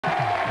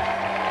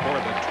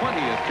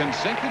20th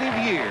consecutive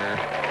year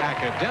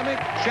Academic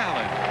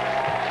Challenge.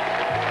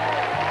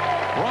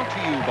 Brought to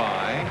you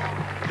by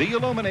the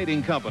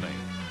Illuminating Company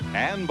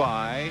and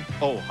by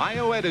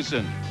Ohio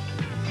Edison.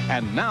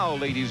 And now,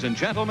 ladies and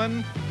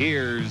gentlemen,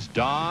 here's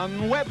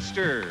Don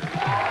Webster. Good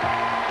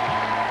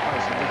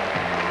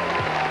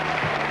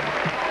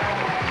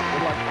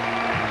luck.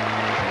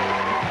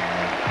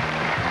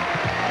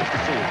 Nice to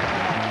see you.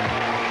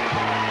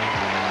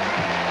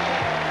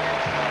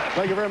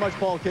 Thank you very much,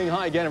 Paul King.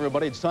 Hi again,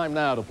 everybody. It's time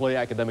now to play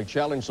Academic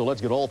Challenge, so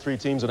let's get all three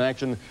teams in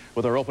action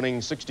with our opening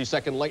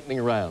 60-second lightning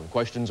round.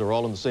 Questions are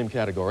all in the same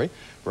category.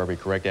 For every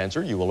correct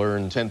answer, you will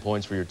earn 10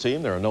 points for your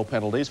team. There are no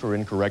penalties for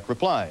incorrect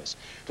replies.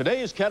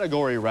 Today's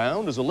category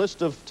round is a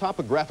list of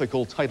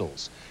topographical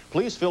titles.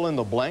 Please fill in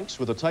the blanks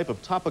with a type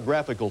of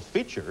topographical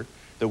feature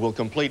that will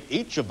complete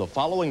each of the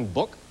following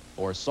book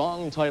or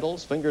song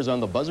titles. Fingers on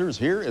the buzzers.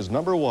 Here is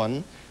number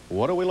one.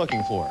 What are we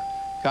looking for?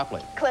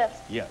 Copley. Cliffs.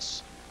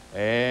 Yes.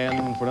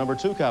 And for number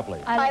two,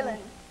 Copley. Island.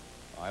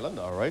 Island,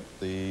 all right.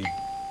 The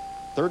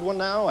third one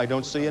now, I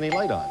don't see any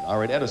light on. All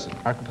right, Edison.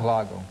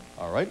 Archipelago.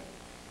 All right.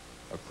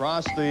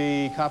 Across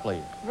the Copley.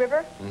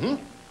 River.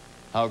 Mm-hmm.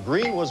 How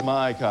green was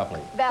my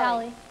Copley?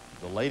 Valley.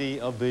 The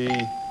lady of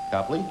the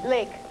Copley.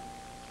 Lake.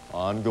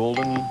 On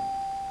Golden.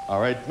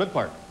 All right,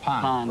 Mid-Park.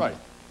 Pond. Right.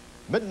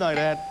 Midnight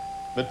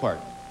at Mid-Park.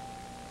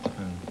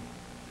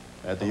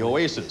 At the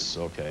Oasis,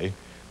 okay.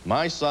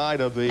 My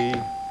side of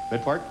the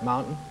Mid-Park.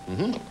 Mountain.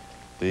 Mm-hmm.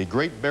 The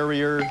Great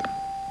Barrier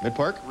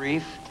Mid-Park.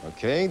 Reef.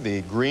 Okay,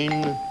 the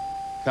green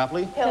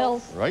Copley.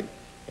 Hills. Right.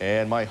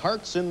 And my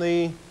heart's in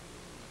the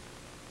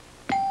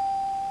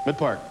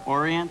Mid-Park.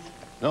 Orient.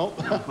 No.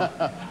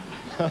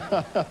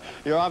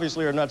 You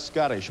obviously are not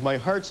Scottish. My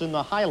heart's in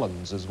the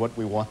Highlands is what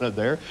we wanted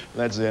there.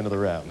 That's the end of the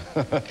round.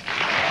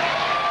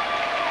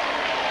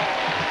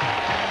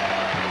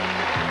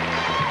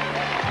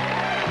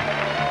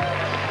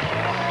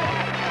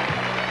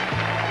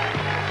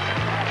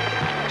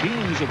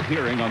 Teams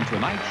appearing on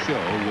tonight's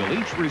show will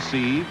each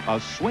receive a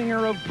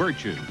Swinger of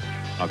Birches,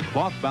 a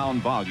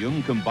cloth-bound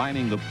volume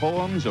combining the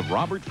poems of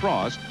Robert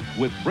Frost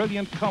with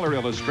brilliant color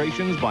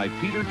illustrations by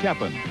Peter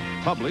Keppen,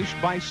 published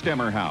by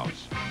Stemmer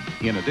House.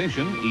 In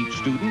addition, each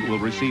student will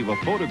receive a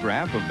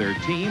photograph of their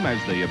team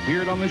as they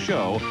appeared on the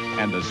show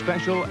and a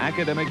special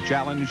Academic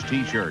Challenge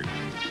T-shirt.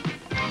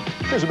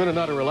 Here's a minute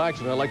now to relax,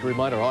 and I'd like to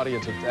remind our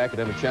audience that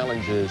Academic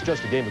Challenge is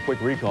just a game of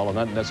quick recall and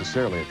not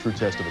necessarily a true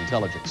test of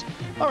intelligence.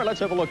 All right, let's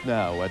have a look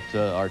now at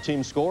our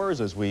team scores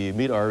as we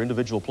meet our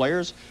individual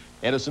players.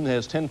 Edison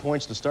has 10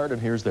 points to start,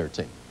 and here's their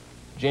team.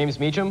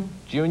 James Meacham,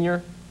 Jr.,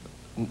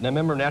 a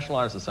member of National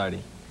Honor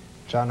Society.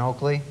 John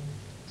Oakley,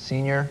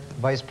 Senior,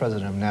 Vice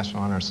President of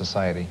National Honor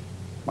Society.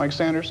 Mike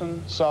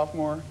Sanderson,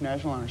 Sophomore,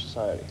 National Honor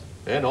Society.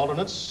 And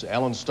alternates,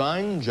 Alan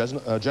Stein,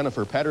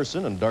 Jennifer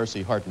Patterson, and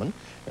Darcy Hartman,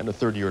 and a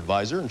third-year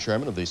advisor and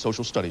chairman of the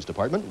Social Studies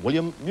Department,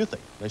 William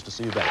Muthing. Nice to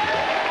see you back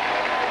again.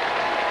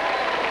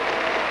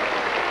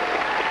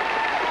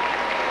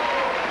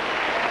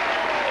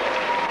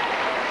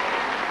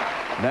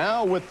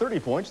 Now, with 30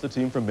 points, the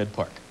team from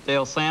Mid-Park.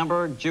 Dale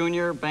Sandberg,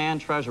 Jr.,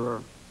 Band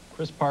Treasurer.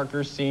 Chris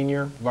Parker,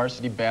 Senior,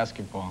 Varsity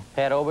Basketball.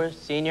 Pat Obers,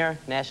 Senior,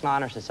 National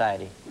Honor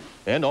Society.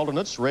 And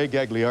alternates, Ray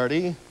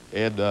Gagliardi,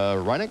 Ed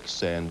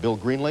Reinix, and Bill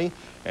Greenlee,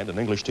 and an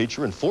English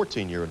teacher and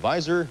 14-year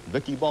advisor,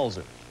 Vicki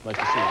Balzer. Nice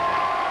to see you.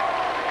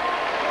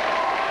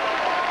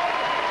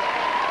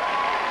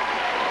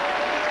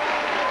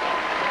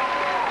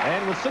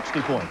 And with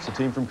 60 points, the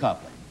team from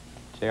Copley.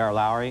 J.R.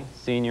 Lowry,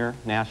 Senior,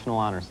 National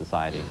Honor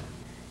Society.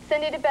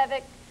 Cindy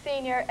DeBevick,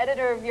 Senior,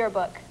 Editor of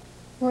Yearbook.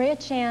 Maria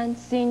Chan,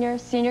 Senior,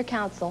 Senior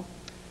Counsel.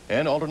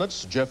 And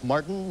alternates, Jeff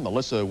Martin,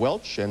 Melissa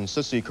Welch, and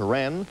Sissy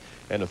Karan,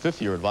 and a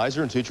 5th-year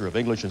advisor and teacher of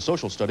English and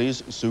Social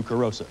Studies, Sue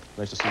Carosa.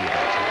 Nice to see you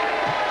guys.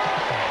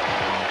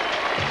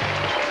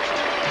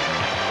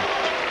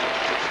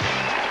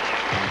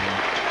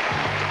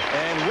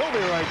 And we'll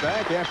be right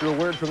back after a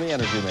word from the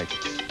Energy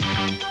Makers.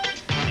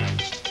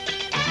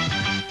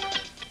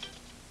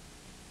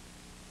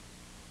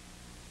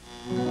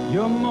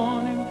 Your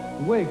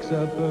morning wakes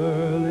up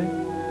early.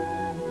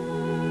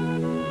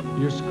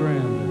 You're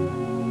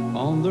scrambling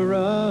on the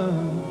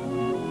run.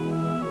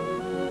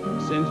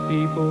 Since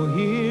people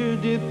here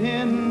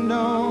depend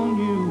on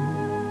you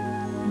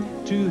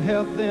to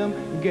help them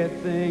get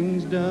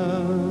things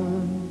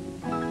done,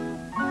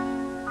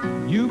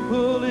 you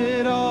pull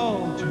it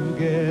all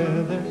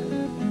together.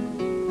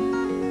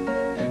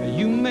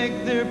 You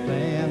make their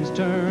plans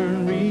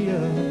turn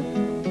real.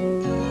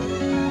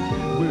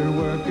 We're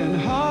working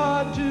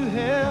hard to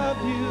help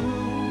you,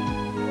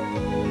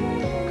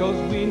 'cause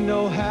we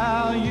know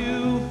how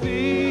you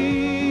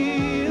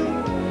feel.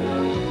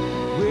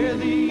 We're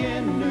the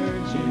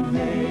energy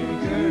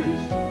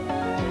makers,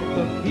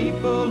 the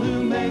people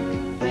who make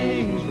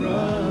things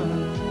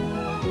run.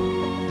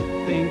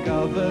 Think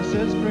of us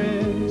as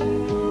friends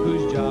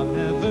whose job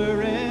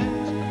never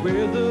ends.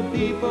 We're the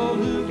people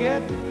who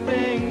get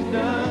things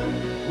done.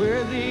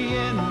 We're the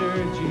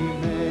energy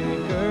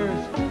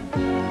makers.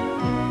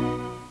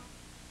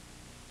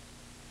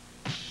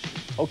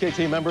 Okay,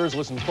 team members,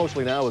 listen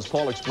closely now as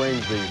Paul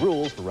explains the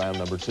rules for round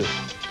number 2.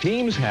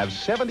 Teams have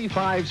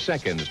 75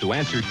 seconds to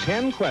answer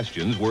 10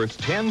 questions worth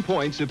 10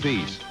 points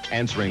apiece.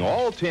 Answering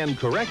all 10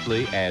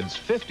 correctly adds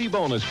 50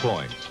 bonus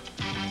points.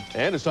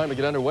 And it's time to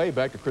get underway.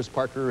 Back to Chris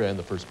Parker and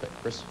the first pick.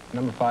 Chris?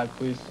 Number 5,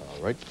 please.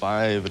 All right,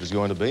 5 it is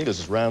going to be. This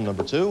is round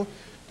number 2.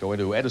 Going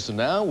to Edison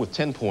now with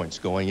 10 points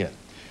going in.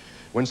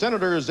 When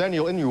Senators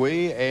Daniel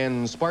Inouye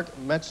and Spark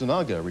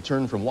Matsunaga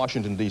return from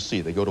Washington,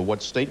 D.C., they go to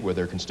what state where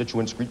their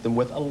constituents greet them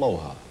with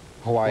aloha?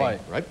 Hawaii.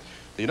 Right.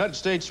 The United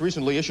States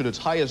recently issued its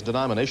highest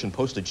denomination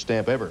postage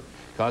stamp ever,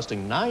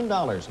 costing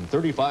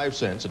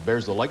 $9.35. It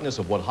bears the likeness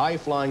of what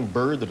high-flying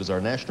bird that is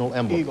our national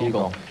emblem?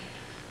 Eagle.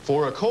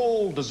 For a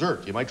cold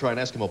dessert, you might try an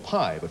Eskimo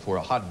pie, but for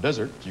a hot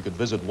desert, you could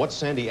visit what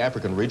sandy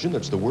African region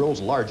that's the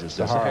world's largest?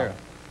 Sahara.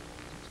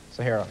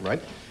 Sahara.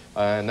 Right.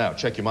 Now,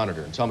 check your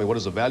monitor and tell me what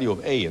is the value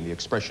of A in the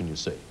expression you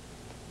see?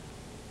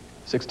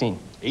 16.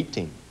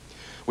 18.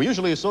 We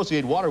usually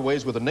associate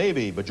waterways with the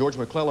Navy, but George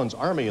McClellan's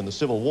Army in the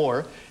Civil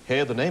War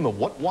had the name of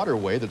what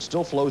waterway that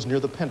still flows near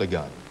the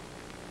Pentagon?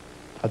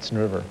 Hudson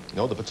River.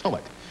 No, the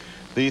Potomac.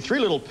 The 3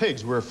 little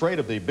pigs were afraid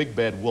of the big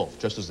bad wolf,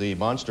 just as the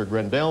monster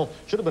Grendel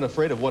should have been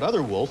afraid of what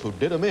other wolf who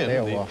did him in?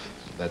 Beowulf.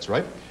 That's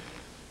right.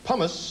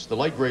 Pumice, the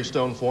light gray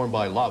stone formed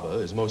by lava,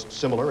 is most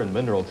similar in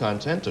mineral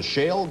content to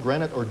shale,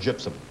 granite, or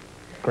gypsum.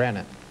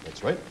 Granite.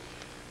 That's right.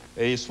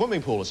 A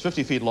swimming pool is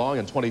 50 feet long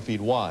and 20 feet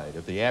wide.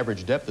 If the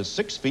average depth is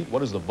 6 feet,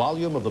 what is the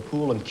volume of the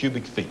pool in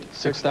cubic feet?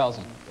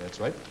 6,000. That's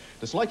right.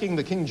 Disliking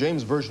the King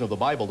James Version of the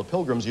Bible, the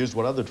Pilgrims used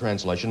what other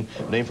translation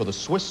named for the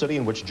Swiss city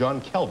in which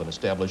John Calvin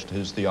established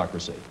his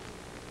theocracy?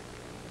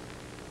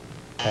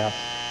 Pass.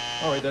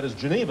 All right, that is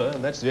Geneva,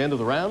 and that's the end of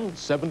the round.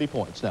 70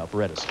 points now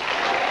for Edison.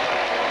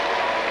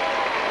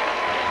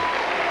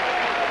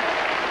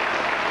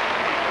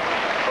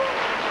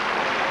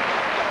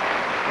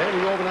 And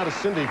we go over now to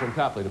Cindy from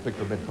Copley to pick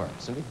the mid part.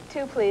 Cindy?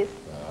 2, please.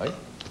 All right.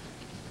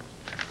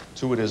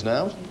 2 it is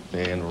now.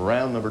 And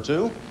round number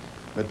 2.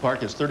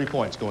 Mid-Park has 30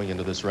 points going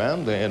into this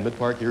round. And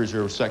Mid-Park, here's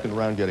your second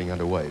round getting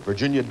underway.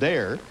 Virginia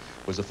Dare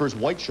was the first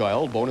white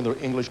child born in the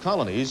English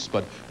colonies,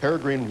 but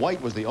Peregrine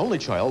White was the only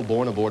child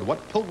born aboard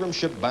what pilgrim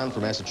ship bound for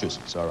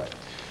Massachusetts? All right.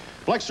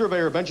 Black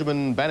surveyor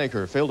Benjamin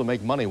Banneker failed to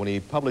make money when he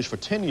published for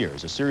 10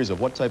 years a series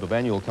of what type of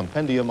annual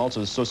compendium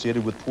also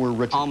associated with Poor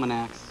Richard?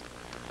 Almanacs.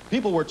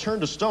 People were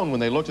turned to stone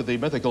when they looked at the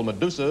mythical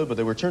Medusa, but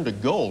they were turned to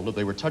gold if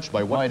they were touched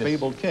by what Midas.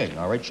 fabled king?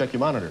 All right, check your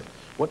monitor.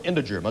 What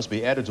integer must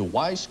be added to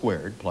y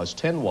squared plus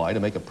 10y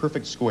to make a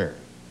perfect square?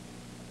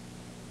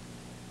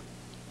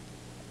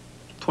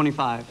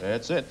 25.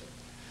 That's it.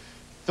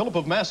 Philip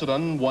of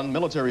Macedon won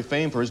military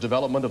fame for his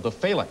development of the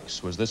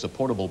phalanx. Was this a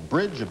portable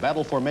bridge, a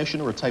battle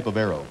formation, or a type of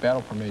arrow?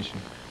 Battle formation.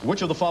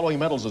 Which of the following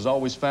metals is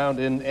always found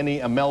in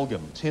any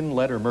amalgam? Tin,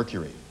 lead, or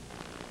mercury?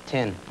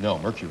 Tin. No,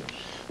 mercury.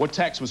 What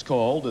tax was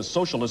called as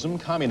socialism,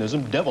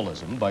 communism,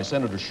 devilism by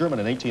Senator Sherman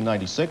in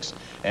 1896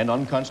 and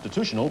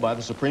unconstitutional by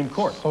the Supreme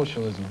Court?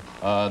 Socialism.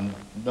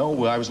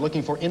 No, I was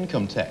looking for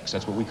income tax.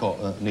 That's what we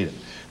needed.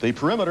 The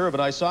perimeter of an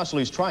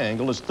isosceles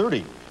triangle is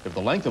 30. If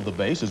the length of the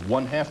base is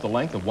 1/2 the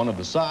length of one of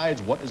the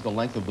sides, what is the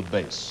length of the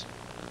base?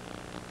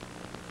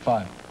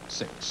 5.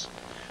 6.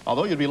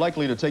 Although you'd be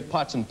likely to take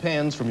pots and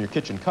pans from your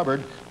kitchen cupboard,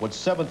 what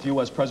 7th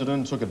U.S.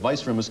 president took advice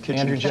from his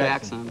kitchen? Andrew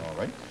Jackson. All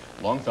right.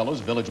 Longfellow's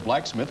village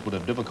blacksmith would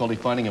have difficulty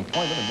finding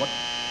employment in what?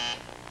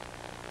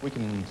 We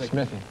can take...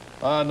 Smithy.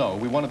 No,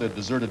 we wanted a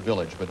deserted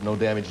village, but no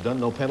damage done,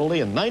 no penalty,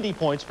 and 90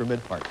 points for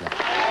Mid-Park. And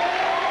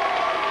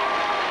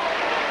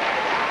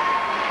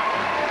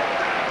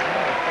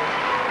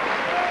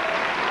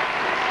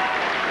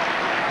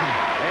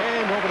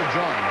over to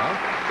John now.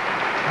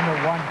 Number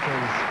 1,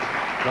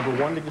 please.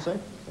 Number 1, did you say?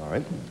 All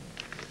right.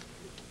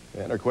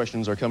 And our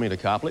questions are coming to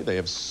Copley. They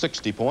have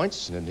 60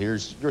 points, and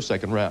here's your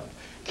second round.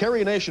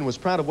 Carrie Nation was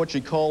proud of what she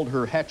called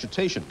her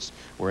hatchetations,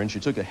 wherein she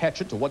took a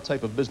hatchet to what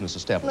type of business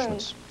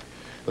establishments?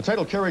 The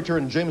title character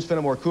in James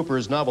Fenimore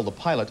Cooper's novel, The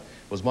Pilot,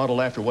 was modeled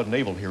after what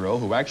naval hero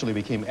who actually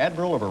became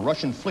admiral of a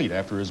Russian fleet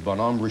after his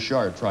Bonhomme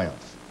Richard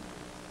triumph?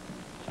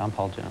 John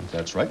Paul Jones.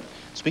 That's right.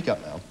 Speak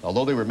up now.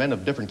 Although they were men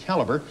of different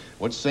caliber,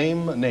 what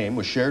same name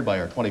was shared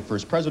by our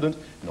 21st president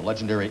and the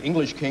legendary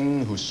English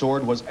king whose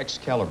sword was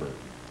Excalibur?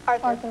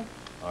 Arthur.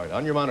 All right,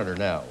 on your monitor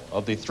now.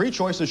 Of the 3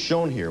 choices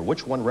shown here,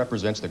 which one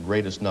represents the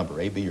greatest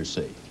number, A, B, or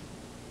C?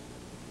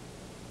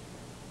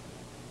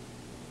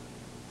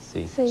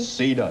 C.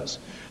 C does.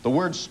 The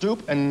words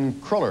stoop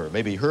and cruller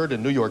may be heard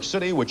in New York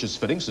City, which is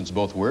fitting since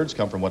both words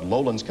come from what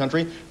lowlands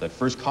country that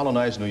first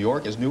colonized New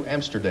York as New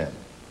Amsterdam.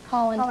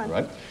 Holland.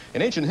 Right.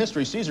 In ancient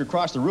history, Caesar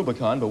crossed the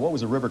Rubicon, but what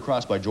was the river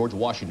crossed by George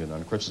Washington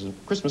on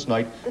Christmas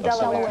night of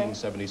Delaware.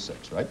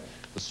 1776, right?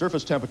 The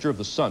surface temperature of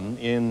the sun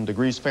in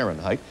degrees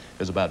Fahrenheit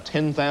is about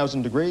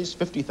 10,000 degrees,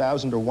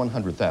 50,000, or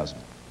 100,000?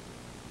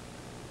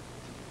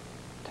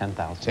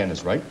 10,000. 10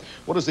 is right.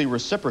 What is the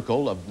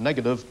reciprocal of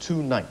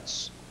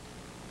 -2/9?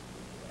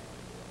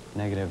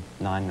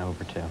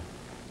 -9/2.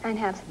 Anne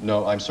Hampton.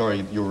 No, I'm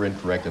sorry, you were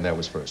incorrect, and that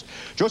was first.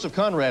 Joseph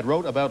Conrad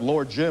wrote about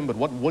Lord Jim, but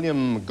what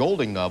William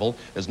Golding novel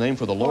is named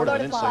for the Lord of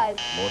an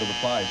Insect? Lord of the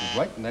Flies is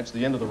right, and that's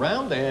the end of the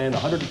round, and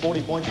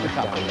 140 points for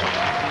Copley.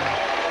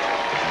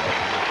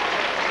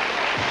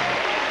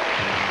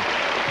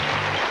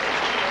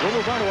 We'll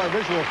move on to our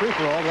visual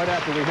free-for-all right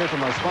after we hear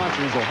from our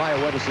sponsors,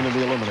 Ohio Edison and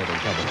the Illuminating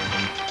Company.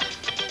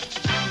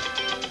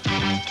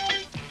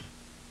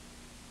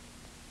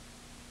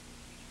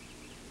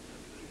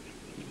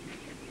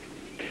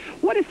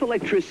 What if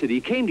electricity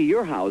came to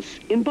your house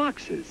in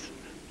boxes?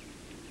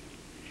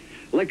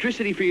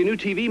 Electricity for your new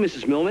TV,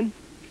 Mrs. Millman?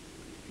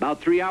 About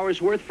 3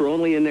 hours worth for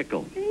only a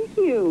nickel. Thank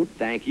you.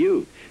 Thank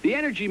you. The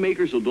energy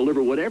makers will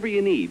deliver whatever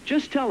you need.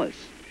 Just tell us.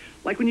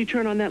 Like when you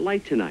turn on that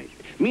light tonight.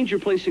 Means you're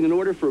placing an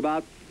order for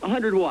about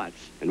 100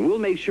 watts, and we'll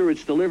make sure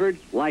it's delivered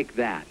like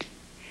that.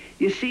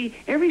 You see,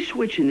 every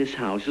switch in this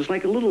house is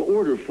like a little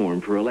order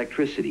form for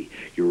electricity.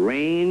 Your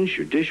range,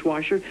 your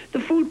dishwasher, the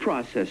food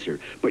processor.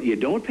 But you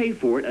don't pay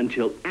for it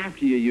until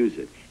after you use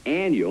it.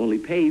 And you only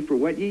pay for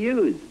what you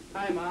use.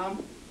 Hi,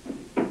 Mom.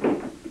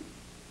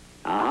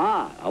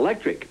 Aha,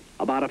 electric.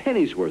 About a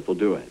penny's worth will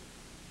do it.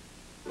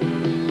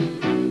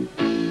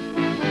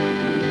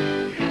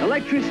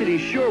 Electricity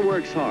sure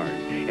works hard.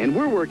 And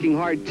we're working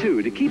hard,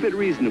 too, to keep it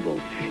reasonable.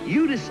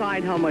 You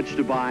decide how much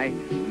to buy,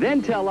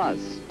 then tell us.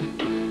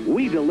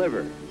 We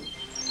deliver.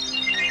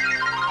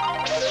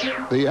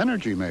 The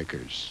energy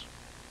makers.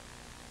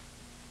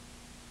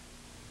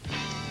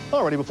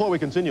 Alrighty, before we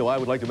continue, I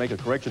would like to make a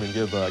correction and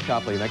give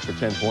Copley an extra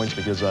 10 points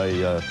because I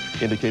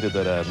indicated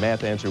that a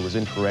math answer was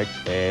incorrect,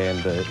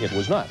 and it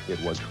was not.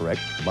 It was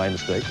correct. My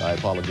mistake. I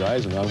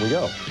apologize, and on we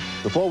go.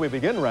 Before we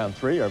begin round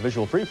 3, our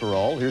visual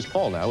free-for-all, here's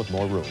Paul now with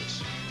more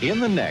rules. In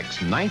the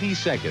next 90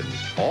 seconds,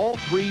 all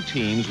 3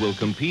 teams will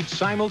compete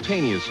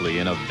simultaneously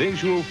in a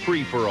visual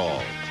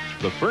free-for-all.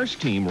 The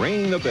first team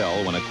ringing the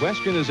bell when a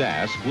question is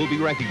asked will be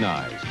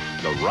recognized.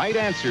 The right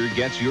answer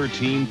gets your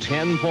team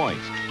 10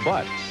 points,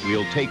 but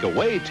we'll take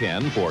away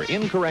 10 for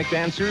incorrect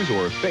answers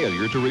or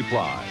failure to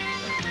reply.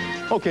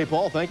 Okay,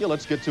 Paul, thank you.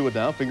 Let's get to it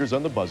now. Fingers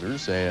on the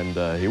buzzers, and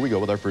here we go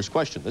with our first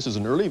question. This is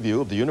an early view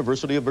of the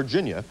University of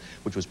Virginia,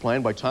 which was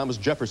planned by Thomas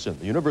Jefferson.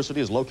 The university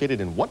is located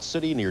in what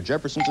city near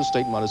Jefferson's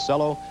estate,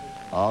 Monticello?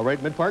 All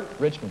right, Mid-Part?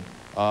 Richmond.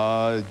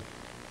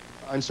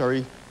 I'm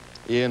sorry.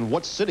 In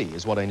what city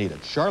is what I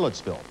needed?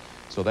 Charlottesville.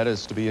 So that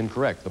is to be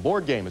incorrect. The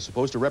board game is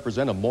supposed to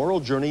represent a moral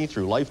journey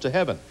through life to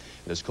heaven.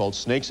 It is called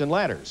Snakes and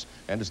Ladders,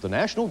 and is the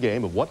national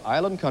game of what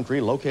island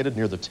country located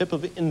near the tip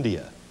of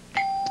India?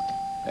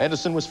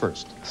 Edison was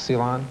first.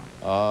 Ceylon.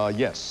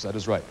 Yes, that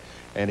is right.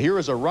 And here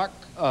is a rock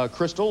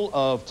crystal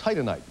of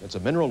titanite. It's a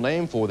mineral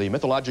name for the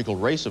mythological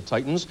race of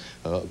Titans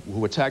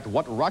who attacked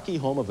what rocky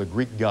home of the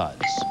Greek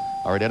gods?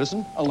 All right,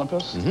 Edison?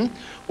 Olympus.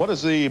 What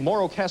is the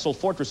Morro Castle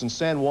Fortress in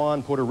San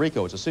Juan, Puerto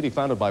Rico? It's a city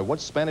founded by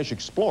what Spanish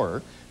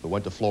explorer who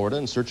went to Florida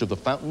in search of the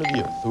Fountain of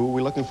Youth? Who are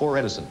we looking for,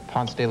 Edison?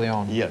 Ponce de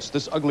Leon. Yes,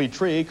 this ugly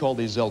tree called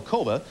the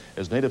Zelkova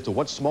is native to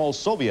what small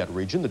Soviet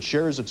region that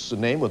shares its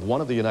name with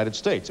one of the United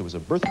States? It was a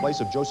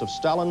birthplace of Joseph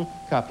Stalin.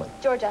 Copley.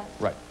 Georgia.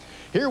 Right.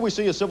 Here we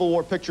see a Civil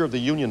War picture of the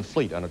Union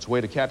fleet on its way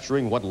to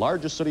capturing what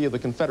largest city of the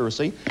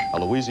Confederacy? A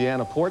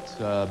Louisiana port,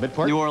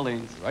 Mid-Part? New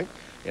Orleans. Right.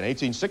 In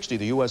 1860,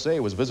 the USA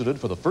was visited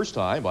for the first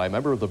time by a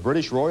member of the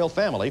British royal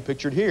family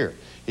pictured here.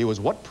 He was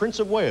what Prince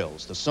of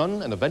Wales, the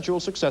son and eventual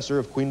successor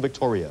of Queen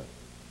Victoria?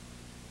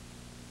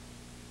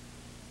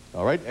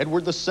 All right,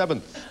 Edward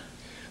VII.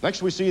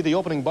 Next, we see the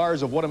opening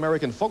bars of what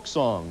American folk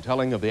song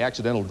telling of the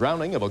accidental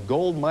drowning of a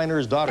gold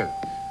miner's daughter?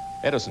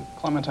 Edison.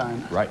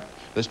 Clementine. Right.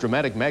 This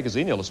dramatic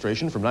magazine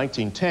illustration from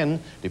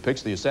 1910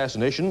 depicts the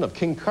assassination of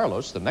King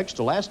Carlos, the next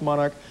to last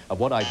monarch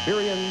of what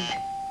Iberian...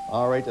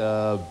 All right,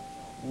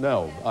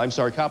 no, I'm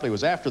sorry, Copley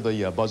was after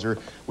the buzzer.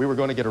 We were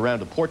going to get around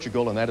to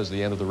Portugal, and that is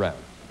the end of the round.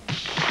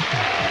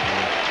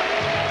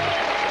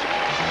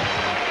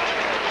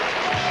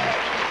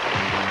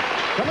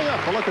 Coming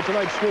up, a look at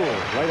tonight's school,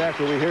 right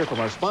after we hear from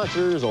our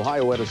sponsors,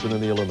 Ohio Edison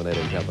and the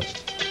Illuminating Company.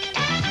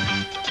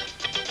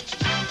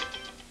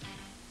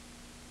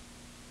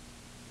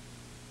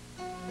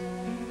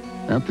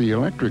 At the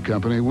electric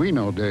company, we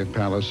know Dave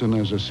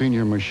Pallison as a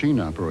senior machine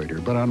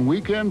operator, but on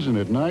weekends and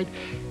at night,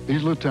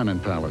 he's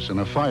Lieutenant Pallison,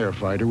 a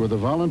firefighter with a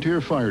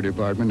volunteer fire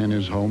department in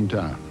his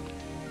hometown.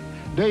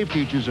 Dave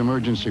teaches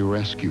emergency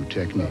rescue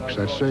techniques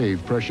that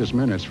save precious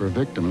minutes for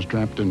victims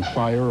trapped in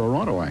fire or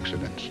auto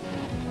accidents,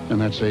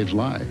 and that saves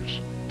lives.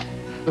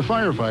 The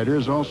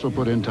firefighters also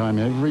put in time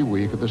every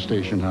week at the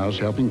station house,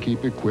 helping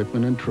keep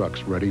equipment and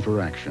trucks ready for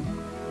action.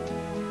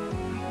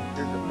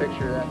 Here's a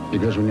picture of that.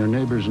 Because when your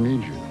neighbors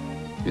need you,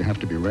 you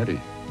have to be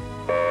ready.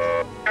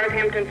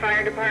 Northampton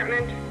Fire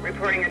Department,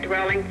 reporting a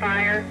dwelling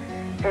fire,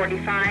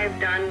 45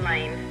 Dunn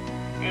Lane.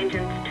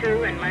 Engines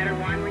 2 and ladder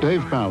 1. Dave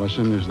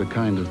Pallison is the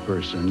kind of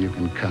person you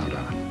can count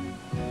on.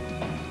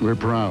 We're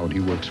proud he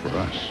works for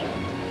us.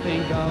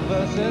 Think of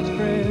us as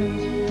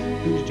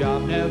friends, whose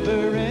job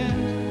never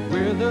ends.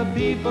 We're the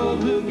people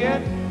who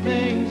get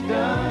things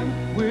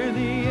done. We're the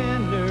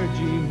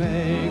energy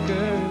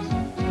makers.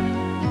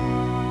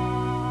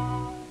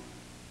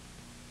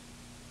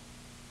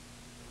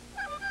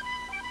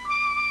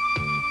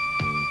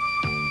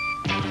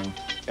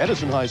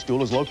 Edison High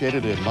School is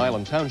located in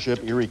Milan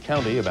Township, Erie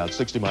County, about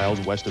 60 miles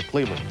west of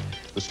Cleveland.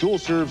 The school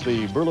serves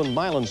the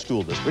Berlin-Milan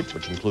School District,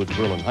 which includes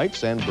Berlin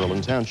Heights and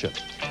Berlin Township.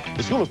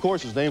 The school, of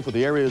course, is named for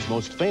the area's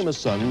most famous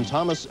son,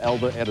 Thomas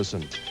Alva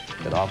Edison.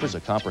 It offers a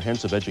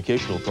comprehensive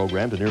educational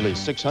program to nearly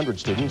 600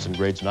 students in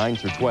grades 9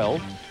 through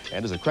 12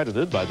 and is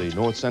accredited by the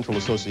North Central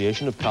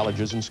Association of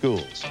Colleges and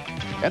Schools.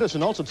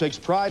 Edison also takes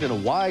pride in a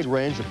wide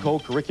range of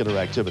co-curricular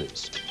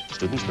activities.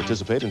 Students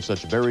participate in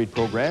such varied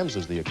programs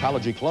as the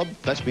Ecology Club,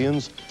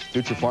 Thespians,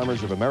 Future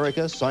Farmers of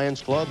America,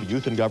 Science Club,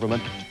 Youth in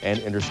Government, and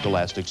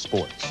Interscholastic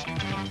Sports.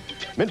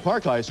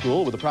 Mid-Park High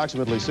School, with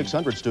approximately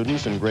 600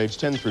 students in grades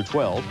 10 through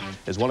 12,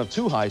 is one of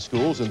 2 high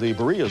schools in the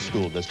Berea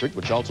School District,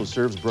 which also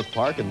serves Brook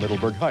Park and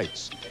Middleburg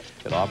Heights.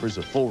 It offers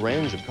a full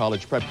range of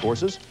college prep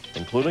courses,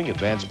 including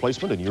advanced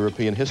placement in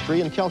European history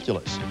and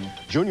calculus.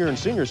 Junior and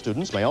senior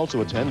students may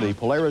also attend the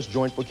Polaris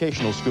Joint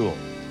Vocational School.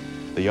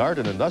 The Art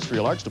and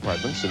Industrial Arts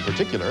departments, in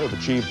particular, have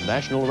achieved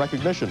national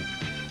recognition,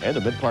 and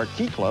the Mid-Park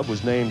Key Club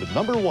was named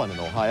 #1 in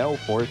Ohio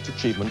for its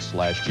achievements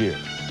last year.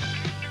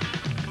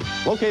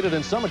 Located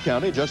in Summit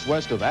County, just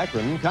west of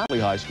Akron, Copley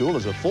High School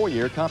is a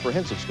 4-year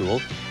comprehensive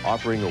school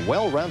offering a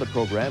well-rounded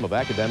program of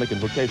academic and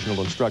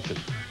vocational instruction.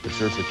 It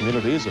serves the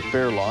communities of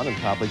Fair Lawn and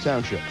Copley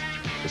Township.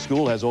 The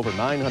school has over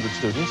 900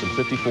 students and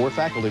 54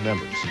 faculty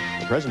members.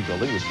 The present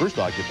building was first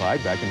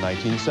occupied back in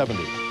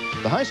 1970.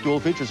 The high school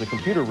features a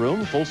computer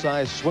room,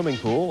 full-size swimming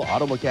pool,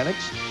 auto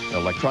mechanics, an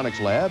electronics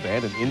lab,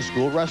 and an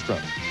in-school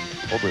restaurant.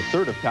 Over a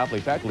third of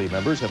Copley faculty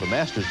members have a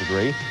master's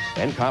degree,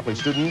 and Copley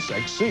students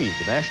exceed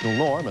the national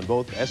norm in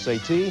both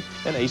SAT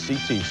and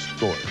ACT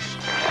scores.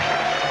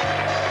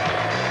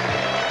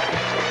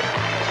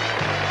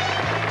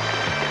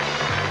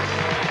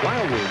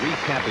 While we're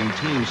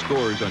recapping team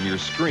scores on your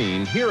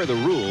screen, here are the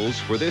rules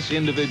for this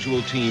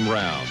individual team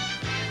round.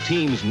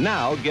 Teams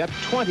now get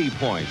 20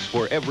 points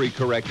for every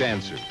correct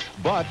answer,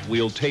 but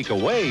we'll take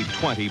away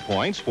 20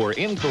 points for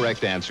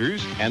incorrect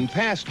answers, and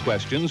past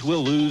questions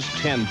will lose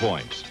 10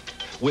 points.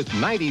 With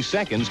 90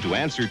 seconds to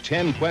answer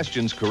 10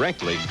 questions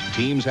correctly,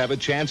 teams have a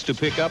chance to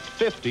pick up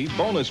 50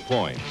 bonus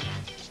points.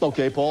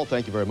 Okay, Paul,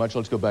 thank you very much.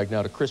 Let's go back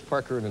now to Chris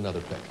Parker and another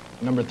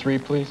pick. Number 3,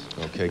 please.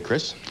 Okay,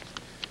 Chris.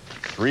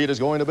 3 it is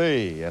going to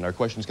be, and our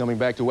question's coming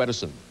back to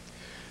Edison.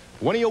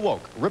 When he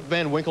awoke, Rip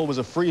Van Winkle was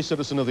a free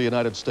citizen of the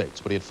United States,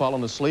 but he had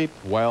fallen asleep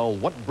while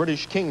what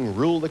British king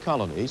ruled the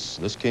colonies?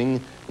 This king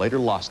later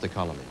lost the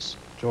colonies.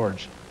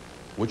 George.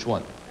 Which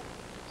one?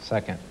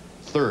 Second.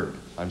 Third,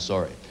 I'm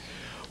sorry.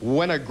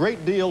 When a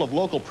great deal of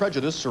local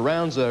prejudice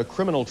surrounds a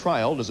criminal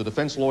trial, does a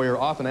defense lawyer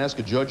often ask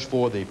a judge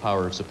for the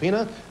power of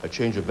subpoena, a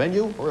change of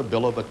venue, or a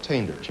bill of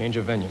attainder? Change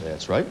of venue.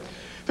 That's right.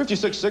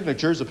 56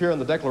 signatures appear on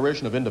the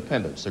Declaration of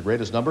Independence, the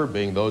greatest number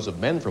being those of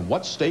men from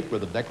what state where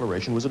the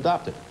Declaration was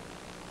adopted?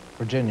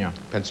 Virginia.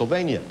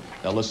 Pennsylvania.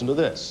 Now listen to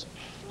this.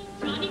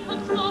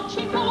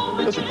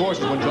 This, of course,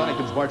 is When Johnny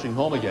Comes Marching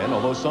Home Again,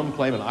 although some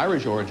claim an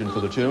Irish origin for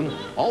the tune.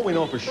 All we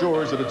know for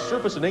sure is that it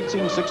surfaced in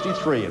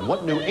 1863 in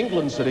what New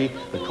England city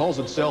that calls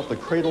itself the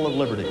Cradle of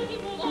Liberty?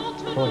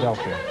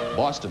 Philadelphia.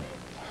 Boston.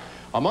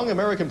 Among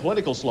American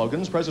political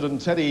slogans,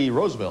 President Teddy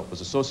Roosevelt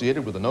was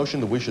associated with the notion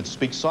that we should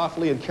speak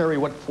softly and carry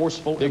what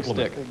forceful Big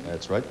implement. stick.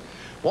 That's right.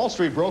 Wall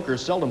Street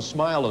brokers seldom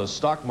smile at a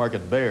stock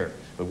market bear,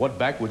 but what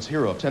backwoods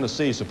hero of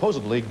Tennessee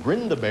supposedly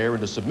grinned a bear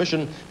into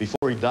submission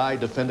before he died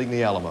defending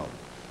the Alamo?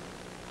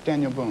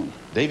 Daniel Boone.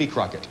 Davy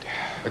Crockett.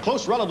 A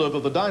close relative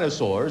of the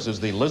dinosaurs is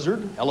the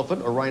lizard,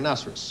 elephant, or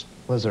rhinoceros?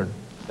 Lizard.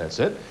 That's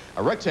it.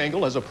 A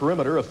rectangle has a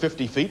perimeter of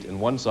 50 feet and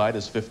one side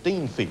is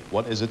 15 feet.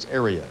 What is its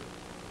area?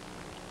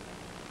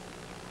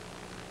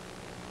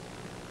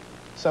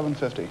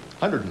 750.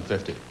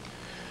 150.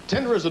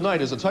 Tender as a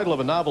Night is the title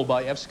of a novel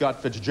by F.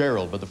 Scott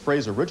Fitzgerald, but the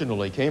phrase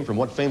originally came from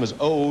what famous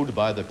ode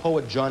by the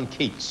poet John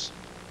Keats?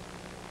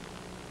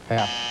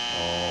 Half.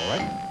 All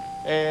right.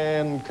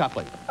 And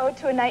Copley. Ode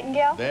to a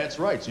Nightingale? That's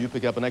right. So you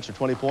pick up an extra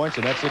 20 points,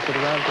 and that's it for the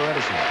round for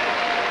Edison.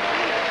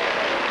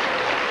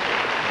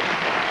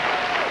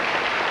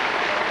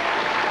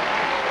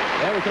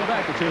 And we come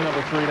back to team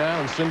number 3 now.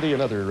 And Cindy,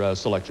 another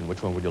selection.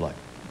 Which one would you like?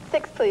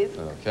 6, please.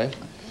 Okay.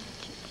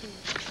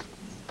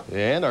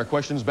 And our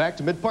question's back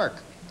to Mid-Park.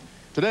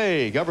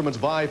 Today, governments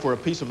vie for a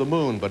piece of the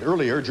moon, but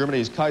earlier,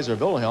 Germany's Kaiser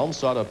Wilhelm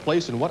sought a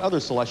place in what other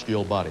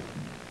celestial body?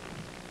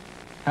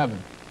 Heaven.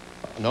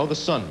 No, the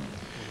sun.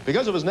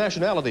 Because of his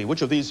nationality,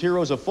 which of these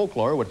heroes of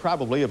folklore would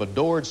probably have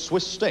adored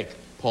Swiss steak?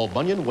 Paul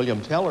Bunyan,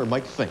 William Tell, or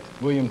Mike Fink?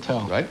 William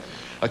Tell. Right.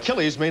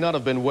 Achilles may not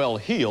have been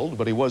well-heeled,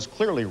 but he was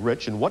clearly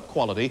rich in what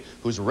quality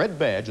whose red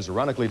badge is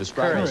ironically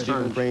described as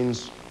Stephen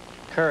Crane's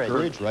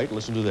courage, right?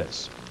 Listen to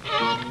this.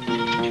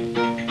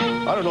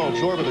 I don't know if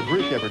Zorba the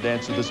Greek ever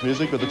danced to this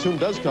music, but the tune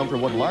does come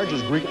from what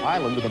largest Greek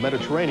island in the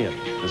Mediterranean.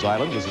 This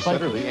island was the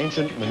center of the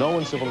ancient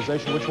Minoan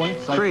civilization. Which one?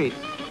 Crete.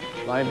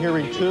 I'm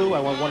hearing 2. I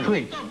want 1.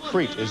 Crete.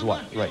 Crete is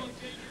what? Right.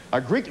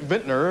 A Greek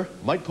vintner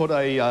might put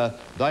a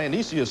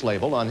Dionysius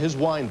label on his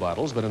wine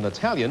bottles, but an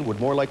Italian would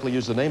more likely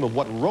use the name of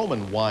what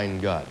Roman wine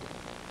god?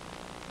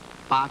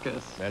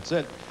 Bacchus. That's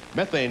it.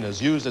 Methane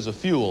is used as a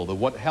fuel. The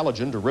what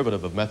halogen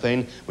derivative of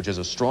methane, which has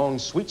a strong,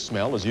 sweet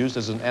smell, is used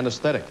as an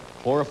anesthetic?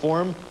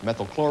 Chloroform,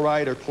 methyl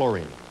chloride, or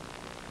chlorine?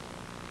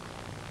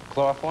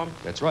 Chloroform?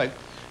 That's right.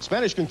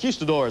 Spanish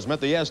conquistadors met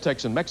the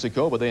Aztecs in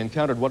Mexico, but they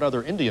encountered what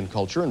other Indian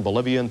culture in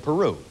Bolivia and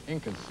Peru?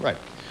 Incas. Right.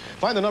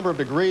 Find the number of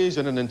degrees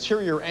in an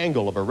interior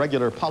angle of a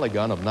regular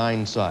polygon of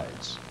 9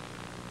 sides.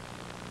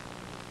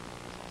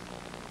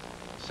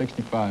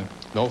 65.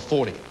 No,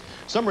 40.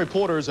 Some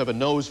reporters have a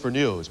nose for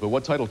news, but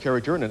what title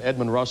character in an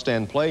Edmond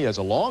Rostand play has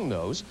a long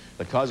nose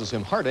that causes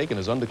him heartache and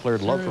his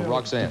undeclared love for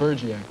Roxanne?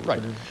 Bergerac.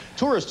 Right.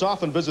 Tourists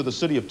often visit the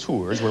city of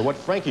Tours, where what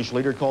Frankish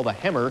leader called the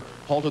Hammer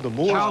halted the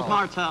Moors. Charles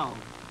Martel.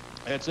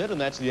 That's it,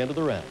 and that's the end of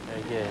the round.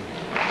 Very good.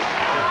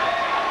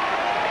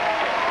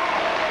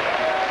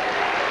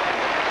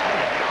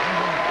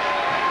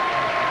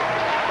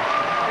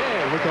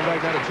 And we come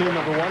back now to team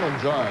number 1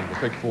 and John to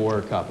pick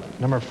for Copley.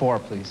 Number 4,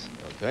 please.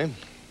 Okay.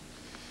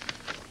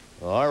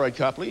 All right,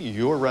 Copley,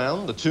 your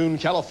round. The tune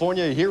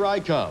California, Here I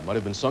Come might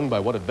have been sung by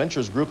what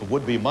adventurous group of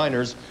would-be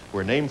miners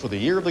were named for the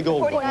year of the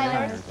gold rush?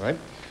 49ers. Right?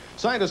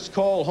 Scientists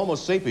call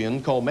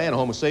man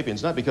Homo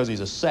sapiens, not because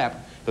he's a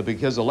sap, but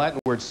because the Latin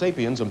word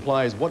sapiens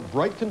implies what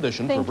bright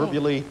condition Thinking.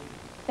 proverbially...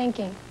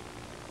 Thinking.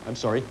 I'm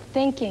sorry?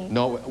 Thinking.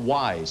 No,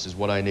 wise is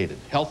what I needed.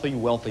 Healthy,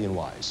 wealthy, and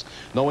wise.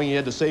 Knowing he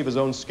had to save his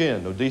own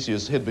skin,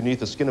 Odysseus hid beneath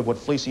the skin of what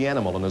fleecy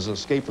animal in his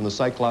escape from the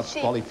Cyclops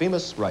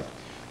Polyphemus? Right.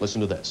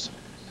 Listen to this.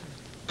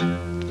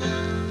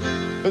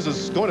 This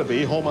is going to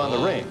be Home on the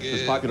Range.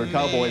 This popular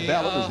cowboy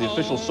ballad is the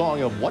official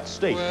song of what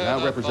state,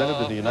 now represented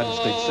in the United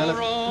States Senate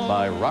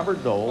by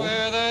Robert Dole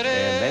and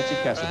Nancy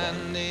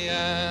Casadon?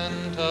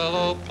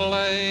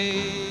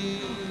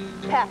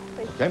 Pass,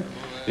 please. Okay.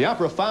 The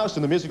opera Faust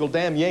and the musical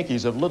Damn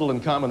Yankees have little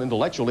in common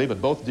intellectually,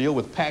 but both deal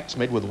with pacts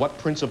made with what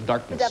prince of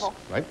darkness? The devil.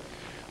 Right.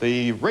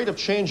 The rate of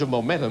change of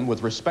momentum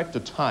with respect to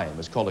time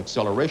is called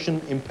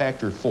acceleration,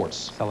 impact, or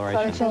force.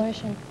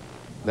 Acceleration.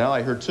 Now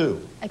I heard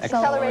 2.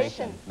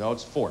 Acceleration. No,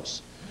 it's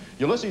force.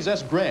 Ulysses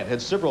S. Grant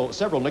had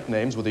several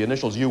nicknames with the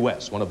initials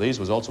U.S. One of these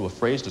was also a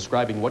phrase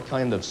describing what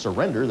kind of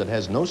surrender that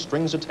has no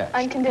strings attached.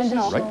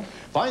 Unconditional. Right?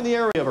 Find the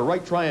area of a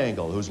right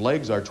triangle whose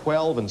legs are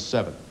 12 and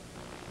 7.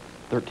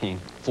 13.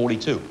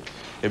 42.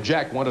 If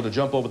Jack wanted to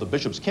jump over the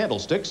bishop's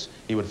candlesticks,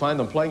 he would find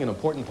them playing an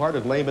important part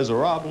in Les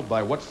Miserables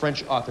by what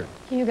French author?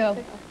 Hugo.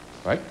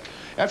 Right?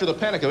 After the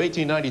Panic of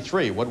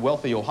 1893, what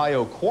wealthy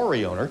Ohio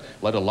quarry owner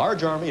led a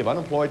large army of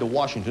unemployed to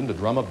Washington to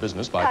drum up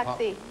business by...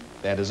 Patsy.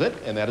 That is it,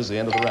 and that is the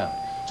end of the round.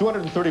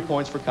 230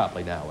 points for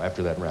Copley now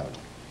after that round.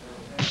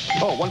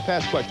 Oh, one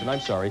past question,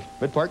 I'm sorry.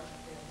 Mid-part?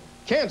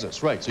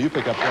 Kansas, right, so you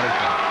pick up 20 points.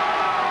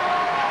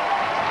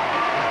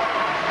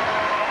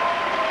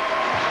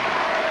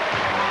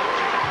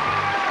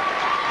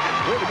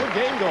 We have a good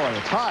game going.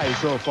 A tie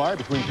so far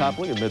between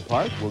Copley and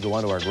Mid-Park. We'll go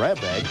on to our grab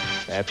bag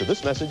after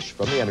this message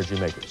from the energy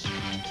makers.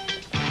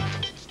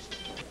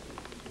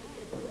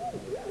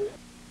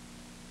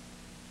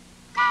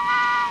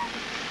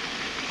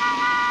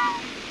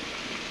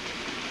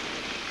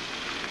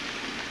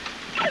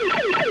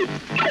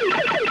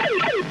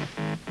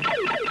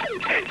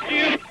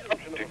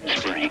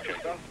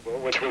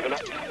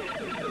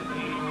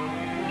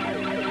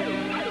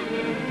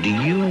 Do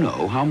you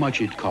know how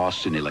much it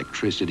costs in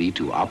electricity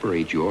to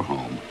operate your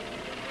home?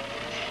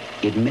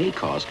 It may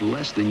cost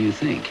less than you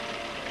think.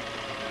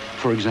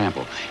 For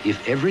example,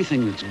 if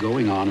everything that's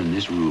going on in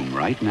this room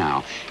right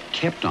now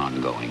kept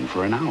on going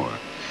for an hour,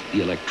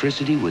 the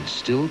electricity would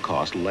still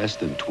cost less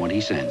than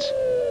 20 cents.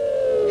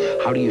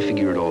 How do you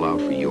figure it all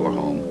out for your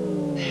home?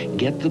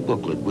 Get the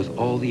booklet with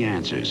all the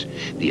answers,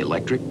 The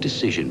Electric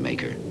Decision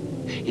Maker.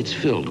 It's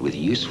filled with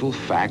useful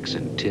facts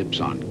and tips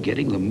on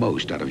getting the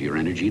most out of your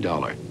energy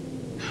dollar.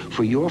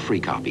 For your free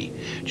copy,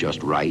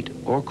 just write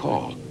or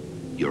call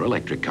your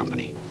electric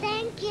company.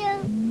 Thank you.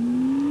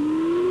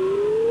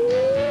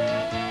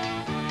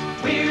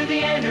 We're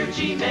the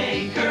energy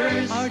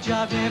makers. Our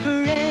job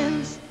never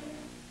ends.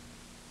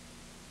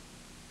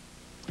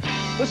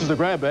 This is the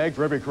grab bag.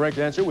 For every correct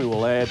answer, we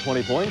will add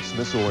 20 points.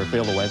 Miss or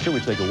fail to answer, we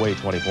take away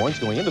 20 points.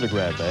 Going into the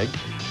grab bag,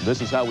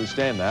 this is how we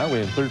stand now.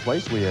 We're in third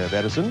place. We have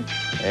Edison.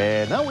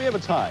 And now we have a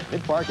tie.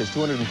 Mid-Park has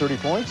 230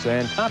 points,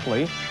 and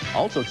Copley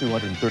also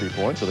 230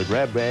 points. So the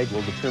grab bag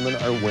will determine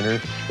our winner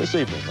this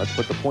evening. Let's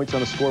put the points on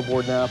the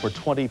scoreboard now for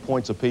 20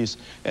 points apiece,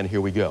 and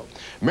here we go.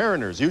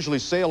 Mariners usually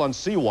sail on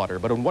seawater,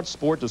 but in what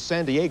sport do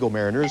San Diego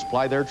Mariners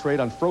ply their trade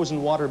on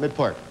frozen water,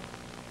 Mid-Park?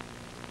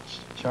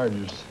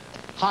 Chargers.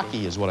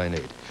 Hockey is what I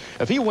need.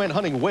 If he went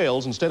hunting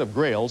whales instead of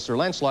grails, Sir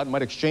Lancelot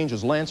might exchange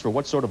his lance for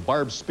what sort of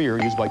barbed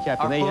spear used by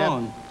Captain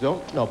Ahab?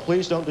 No,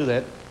 please don't do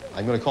that.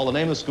 I'm going to call the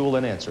name of the school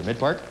and answer.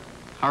 Mid-Park?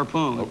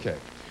 Harpoon. Okay.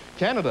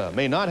 Canada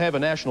may not have a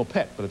national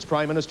pet, but its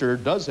prime minister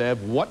does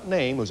have what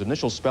name whose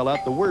initials spell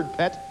out the word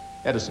pet?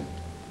 Edison.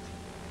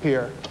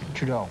 Pierre.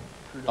 Trudeau.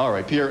 All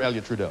right, Pierre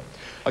Elliott Trudeau.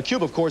 A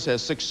cube, of course,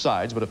 has 6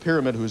 sides, but a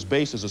pyramid whose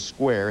base is a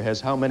square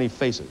has how many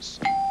faces?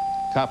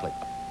 Copley.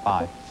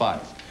 5.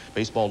 5.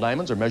 Baseball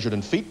diamonds are measured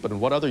in feet, but in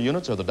what other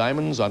units are the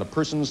diamonds on a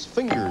person's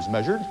fingers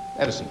measured?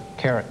 Edison.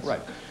 Carats.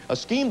 Right. A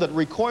scheme that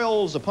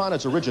recoils upon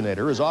its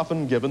originator is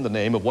often given the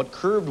name of what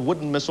curved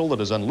wooden missile that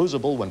is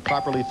unlosable when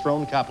properly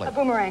thrown? Copley. A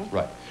boomerang.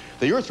 Right.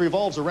 The Earth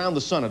revolves around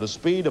the sun at a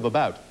speed of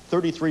about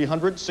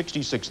 3,300,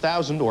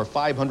 66,000, or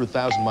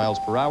 500,000 miles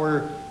per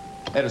hour.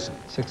 Edison.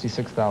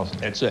 66,000.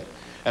 That's it.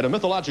 At a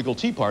mythological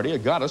tea party, a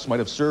goddess might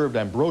have served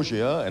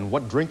ambrosia and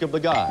what drink of the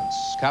gods?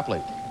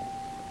 Copley.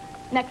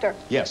 Nectar.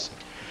 Yes.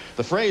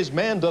 The phrase,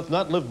 man doth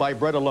not live by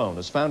bread alone,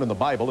 is found in the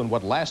Bible in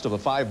what last of the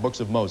 5 books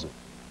of Moses?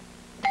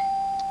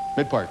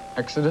 Mid-part.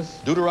 Exodus.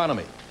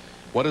 Deuteronomy.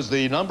 What is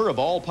the number of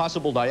all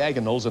possible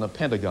diagonals in a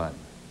pentagon?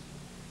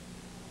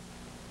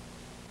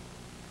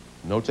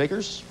 No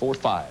takers? 4,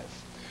 5.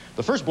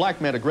 The first black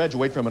man to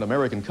graduate from an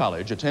American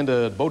college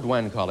attended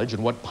Bowdoin College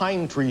in what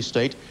pine tree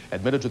state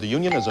admitted to the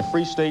Union as a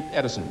free state?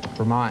 Edison.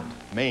 Vermont.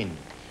 Maine.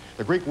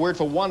 The Greek word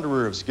for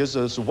wanderers gives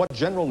us what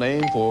general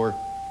name for...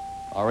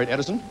 All right,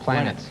 Edison?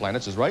 Planets.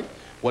 Planets is right.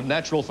 What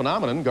natural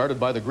phenomenon guarded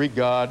by the Greek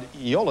god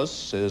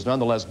Aeolus is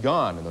nonetheless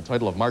gone in the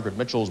title of Margaret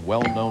Mitchell's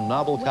well-known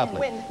novel?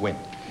 Copley. Wind.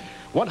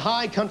 What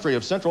high country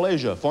of Central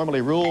Asia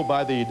formerly ruled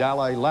by the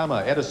Dalai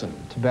Lama? Edison.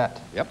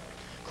 Tibet. Yep.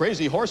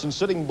 Crazy horse and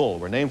sitting bull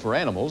were named for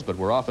animals, but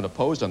were often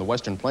opposed on the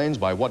Western Plains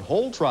by what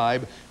whole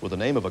tribe with the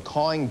name of a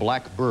cawing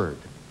black bird?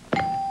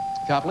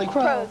 Copley?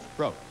 Crows.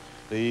 Crow.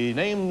 The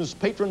names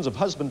patrons of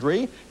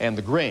husbandry and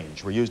the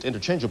Grange were used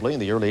interchangeably in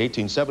the early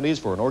 1870s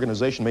for an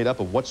organization made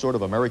up of what sort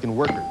of American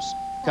workers?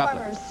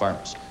 Farmers.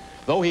 Farmers.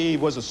 Though he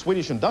was a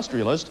Swedish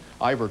industrialist,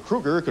 Ivar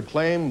Kruger could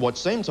claim what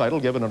same title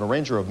given an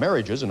arranger of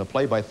marriages in a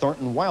play by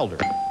Thornton Wilder?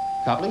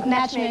 Copley?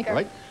 Matchmaker.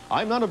 Right.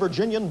 I'm not a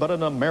Virginian, but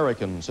an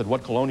American, said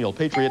what colonial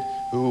patriot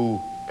who...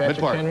 Patrick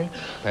Henry.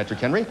 Patrick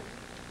Henry.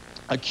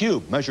 A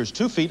cube measures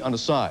 2 feet on a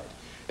side.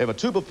 If a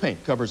tube of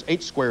paint covers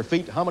 8 square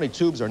feet, how many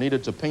tubes are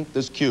needed to paint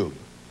this cube?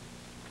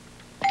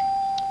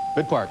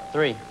 Mid-part.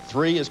 3.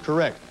 3 is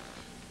correct.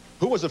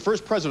 Who was the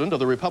first president of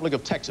the Republic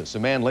of Texas? A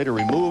man later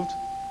removed.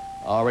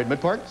 All right,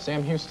 mid-part.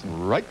 Sam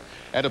Houston. Right.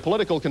 At a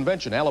political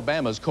convention,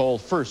 Alabama is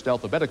called first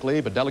alphabetically,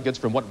 but delegates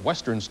from what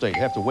western state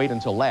have to wait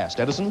until last?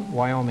 Edison?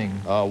 Wyoming.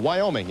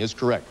 Wyoming is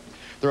correct.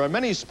 There are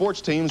many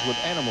sports teams with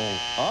animals.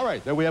 All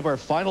right, there we have our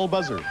final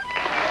buzzer.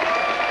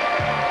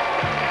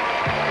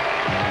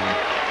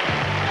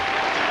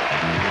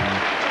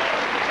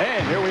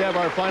 And here we have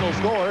our final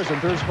scores. In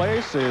first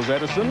place is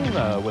Edison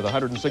with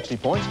 160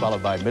 points,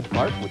 followed by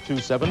Mid-Part with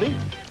 270.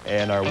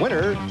 And our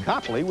winner,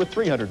 Copley, with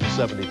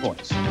 370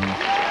 points.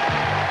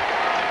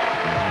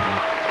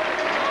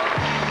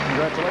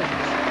 Congratulations.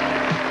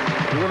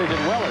 You really did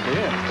well at the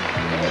end.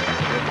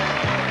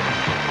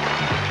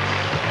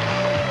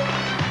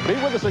 Be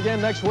with us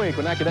again next week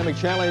when Academic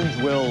Challenge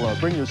will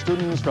bring you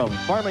students from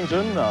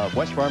Farmington,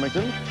 West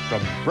Farmington, from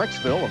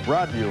Brecksville,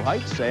 Broadview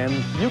Heights, and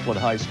Euclid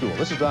High School.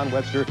 This is Don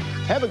Webster.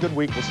 Have a good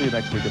week. We'll see you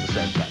next week at the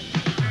same time.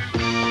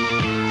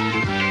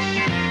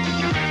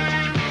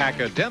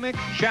 Academic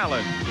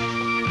Challenge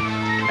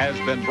has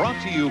been brought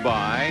to you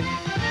by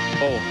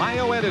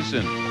Ohio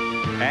Edison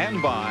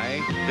and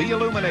by the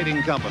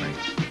Illuminating Company.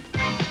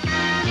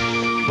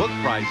 Book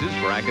prizes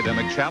for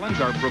Academic Challenge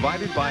are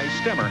provided by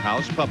Stemmer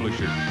House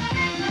Publishers.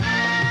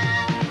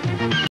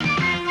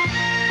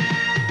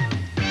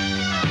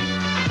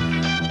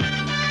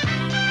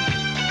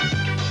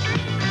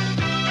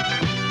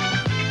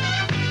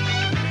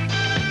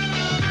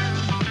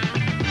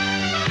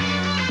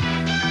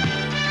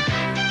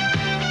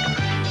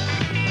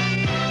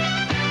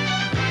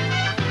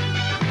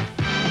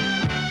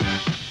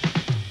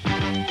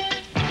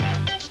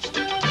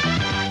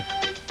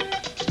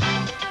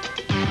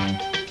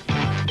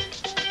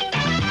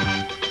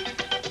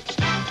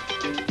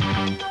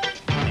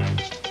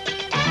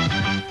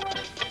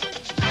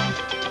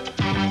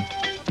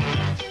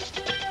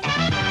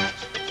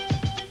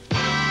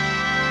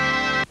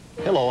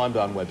 Hello, I'm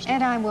Don Webster.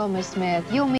 And I'm Wilma Smith. You'll meet